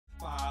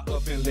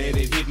Up and let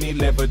it hit me,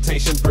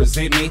 levitation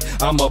present me.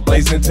 I'ma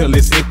blaze until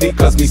it's empty,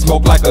 cause me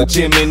smoke like a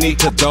chimney.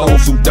 To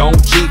those who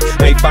don't cheat,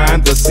 they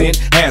find the scent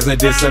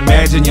hazardous.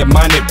 Imagine your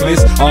mind at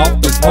bliss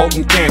off this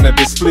potent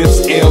cannabis.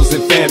 Spliffs, L's,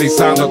 and fatty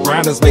sound of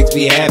grinders makes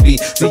me happy.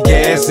 See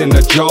gas in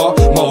the jar,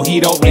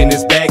 mojito in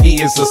this baggie.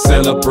 It's a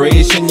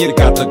celebration, you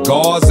got the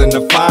gauze and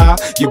the fire.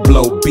 You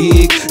blow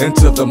big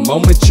until the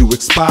moment you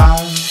expire.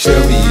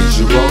 Tell me, is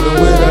you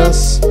rolling with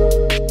us?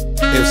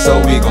 If so,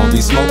 we gon' be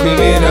smoking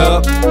it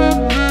up.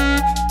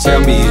 Tell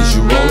me, is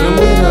you rolling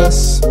with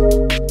us?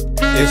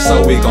 If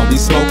so, we gon' be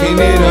smoking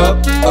it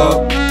up,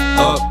 up,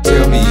 up.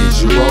 Tell me,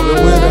 is you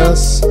rolling with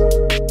us?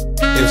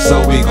 If so,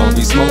 we gon'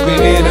 be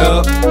smoking it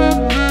up.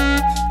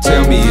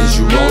 Tell me, is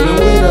you rolling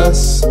with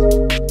us?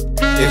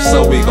 If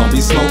so, we gon' be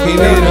smoking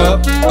it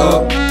up,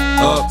 up,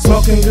 up.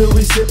 Smoking good,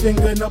 we sipping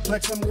good, no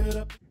plex, I'm good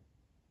up.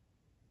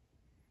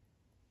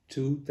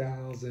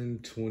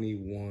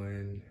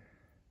 2021.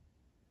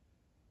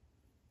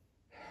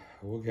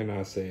 What can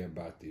I say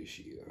about this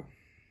year?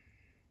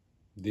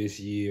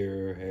 This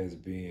year has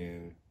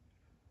been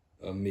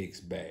a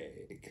mixed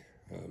bag.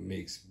 A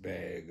mixed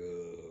bag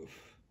of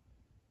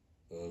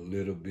a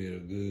little bit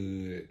of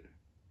good,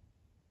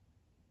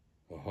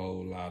 a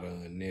whole lot of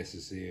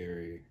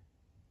unnecessary.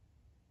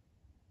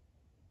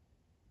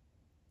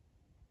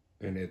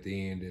 And at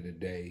the end of the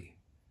day,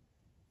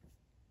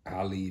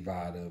 I leave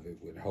out of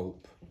it with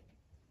hope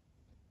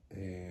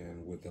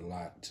and with a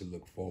lot to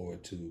look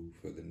forward to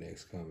for the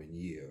next coming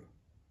year.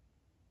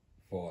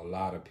 For a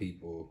lot of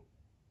people,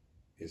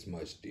 it's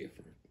much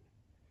different.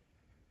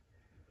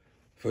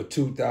 For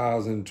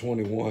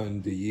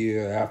 2021, the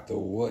year after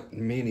what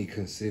many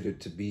consider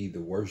to be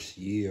the worst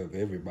year of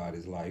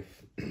everybody's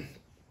life,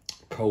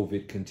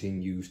 COVID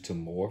continues to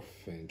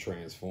morph and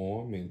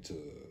transform and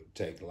to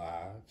take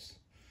lives.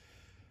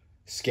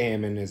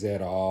 Scamming is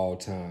at an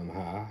all-time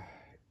high.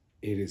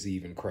 It has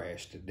even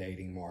crashed the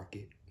dating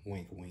market.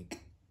 Wink, wink.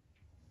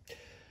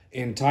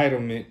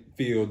 Entitlement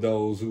filled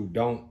those who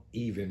don't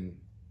even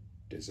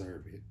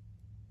deserve it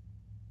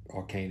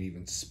or can't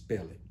even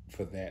spell it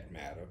for that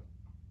matter.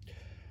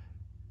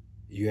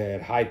 You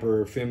had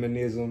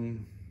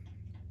hyper-feminism,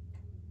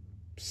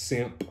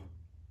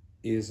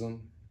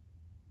 simp-ism,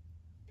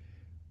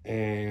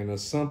 and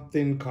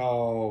something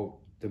called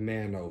the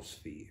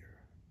manosphere.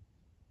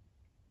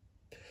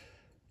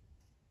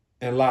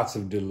 And lots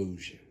of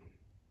delusion.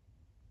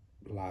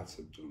 Lots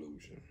of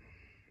delusion.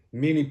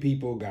 Many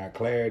people got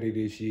clarity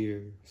this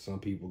year. Some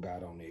people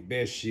got on their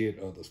best shit.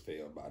 Others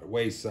fell by the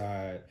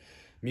wayside.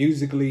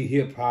 Musically,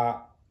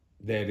 hip-hop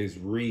that is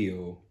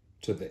real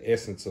to the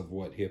essence of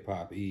what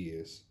hip-hop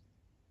is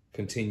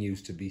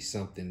continues to be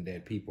something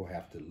that people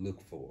have to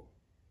look for.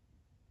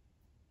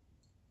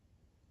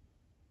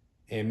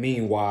 And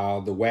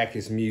meanwhile, the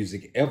wackest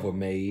music ever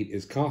made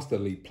is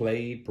constantly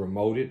played,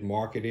 promoted,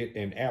 marketed,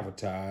 and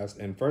advertised,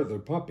 and further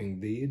pumping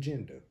the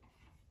agenda.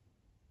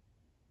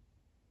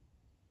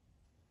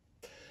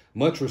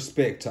 Much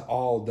respect to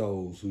all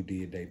those who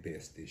did their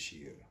best this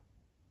year,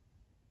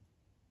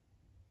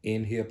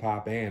 in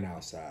hip-hop and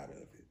outside of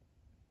it.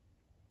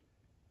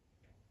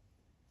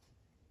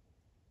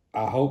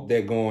 I hope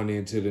that going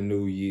into the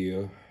new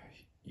year,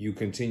 you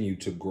continue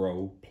to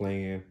grow,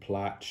 plan,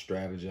 plot,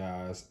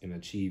 strategize, and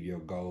achieve your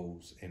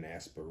goals and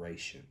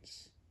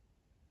aspirations.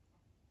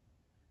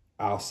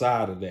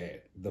 Outside of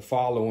that, the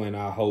following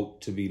I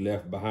hope to be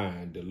left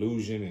behind: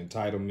 delusion,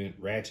 entitlement,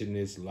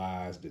 ratchetness,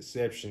 lies,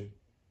 deception,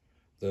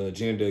 the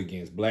agenda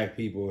against black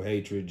people,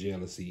 hatred,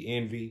 jealousy,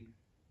 envy,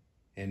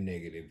 and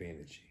negative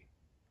energy.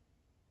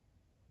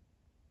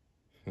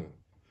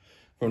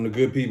 From the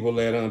good people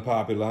at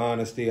Unpopular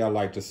Honesty, I'd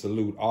like to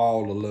salute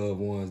all the loved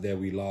ones that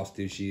we lost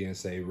this year and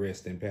say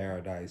rest in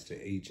paradise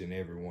to each and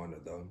every one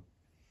of them.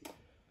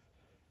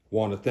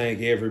 Want to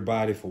thank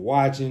everybody for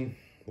watching.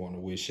 Want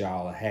to wish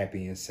y'all a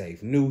happy and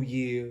safe New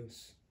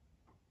Year's.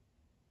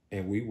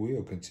 And we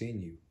will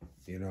continue.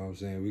 You know what I'm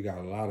saying? We got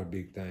a lot of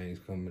big things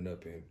coming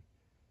up in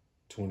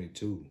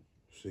 22.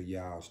 So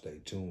y'all stay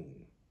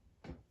tuned.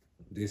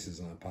 This is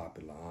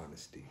Unpopular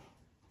Honesty.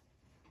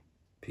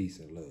 Peace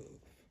and love.